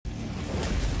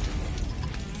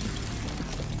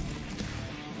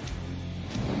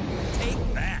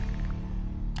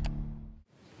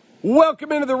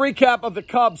Welcome into the recap of the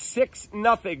Cubs' 6-0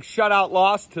 shutout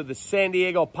loss to the San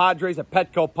Diego Padres at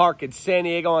Petco Park in San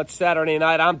Diego on Saturday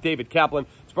night. I'm David Kaplan.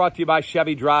 It's brought to you by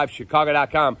Chevy Drive,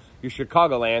 Chicago.com, your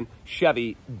Chicagoland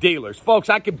Chevy dealers. Folks,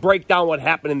 I could break down what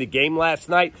happened in the game last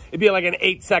night. It'd be like an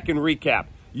 8-second recap.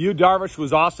 Yu Darvish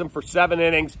was awesome for 7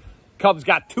 innings. Cubs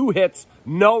got 2 hits,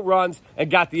 no runs, and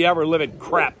got the ever-living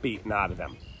crap beaten out of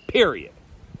them. Period.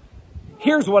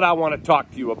 Here's what I want to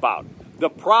talk to you about. The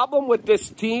problem with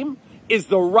this team is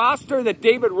the roster that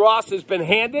David Ross has been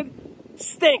handed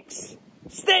stinks.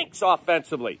 Stinks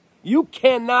offensively. You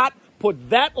cannot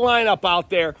put that lineup out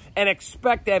there and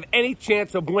expect to have any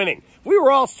chance of winning. If we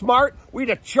were all smart, we'd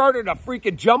have chartered a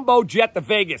freaking jumbo jet to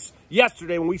Vegas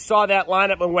yesterday when we saw that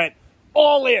lineup and went,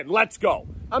 all in, let's go.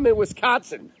 I'm in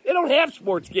Wisconsin. They don't have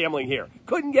sports gambling here.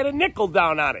 Couldn't get a nickel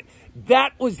down on it.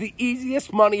 That was the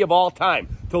easiest money of all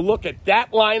time, to look at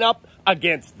that lineup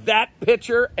against that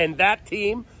pitcher and that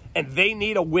team, and they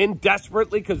need a win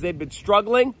desperately because they've been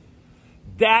struggling.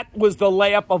 That was the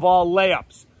layup of all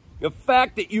layups. The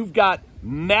fact that you've got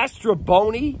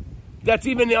Mastroboni, that's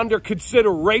even under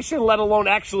consideration, let alone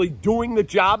actually doing the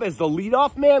job as the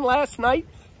leadoff man last night.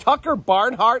 Tucker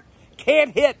Barnhart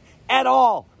can't hit at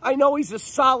all. I know he's a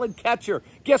solid catcher.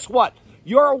 Guess what?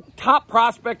 Your top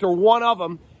prospect, or one of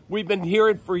them, we've been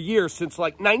hearing for years, since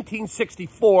like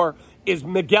 1964, is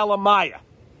Miguel Amaya.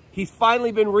 He's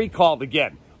finally been recalled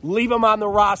again. Leave him on the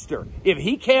roster. If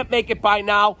he can't make it by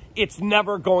now, it's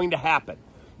never going to happen.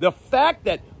 The fact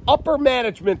that upper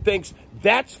management thinks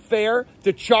that's fair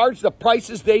to charge the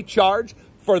prices they charge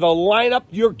for the lineup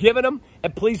you're giving them,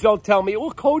 and please don't tell me,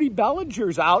 well, Cody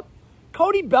Bellinger's out.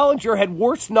 Cody Bellinger had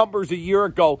worse numbers a year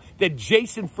ago than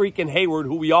Jason freaking Hayward,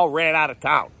 who we all ran out of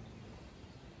town.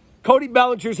 Cody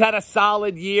Bellinger's had a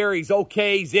solid year. He's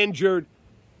okay. He's injured.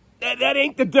 That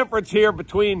ain't the difference here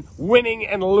between winning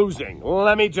and losing.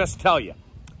 Let me just tell you.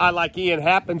 I like Ian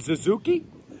Happ and Suzuki.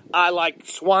 I like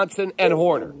Swanson and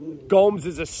Horner. Gomes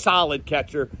is a solid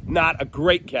catcher, not a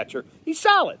great catcher. He's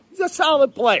solid. He's a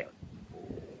solid player.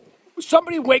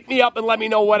 Somebody wake me up and let me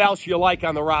know what else you like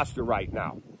on the roster right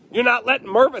now. You're not letting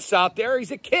Mervis out there. He's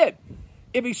a kid.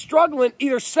 If he's struggling,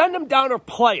 either send him down or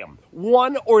play him.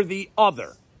 One or the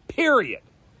other. Period.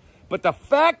 But the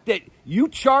fact that you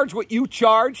charge what you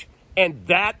charge, and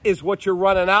that is what you're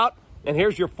running out, and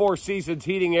here's your 4 seasons,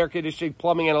 heating, air conditioning,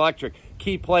 plumbing, and electric,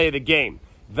 key play of the game.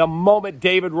 The moment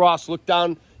David Ross looked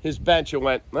down his bench and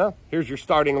went, well, here's your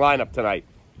starting lineup tonight.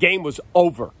 Game was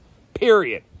over.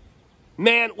 Period.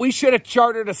 Man, we should have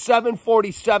chartered a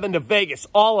 747 to Vegas,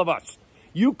 all of us.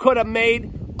 You could have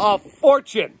made a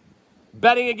fortune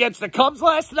betting against the Cubs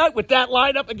last night with that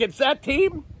lineup against that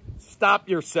team. Stop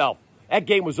yourself. That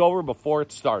game was over before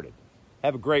it started.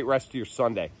 Have a great rest of your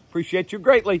Sunday. Appreciate you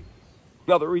greatly.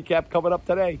 Another recap coming up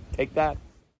today. Take that.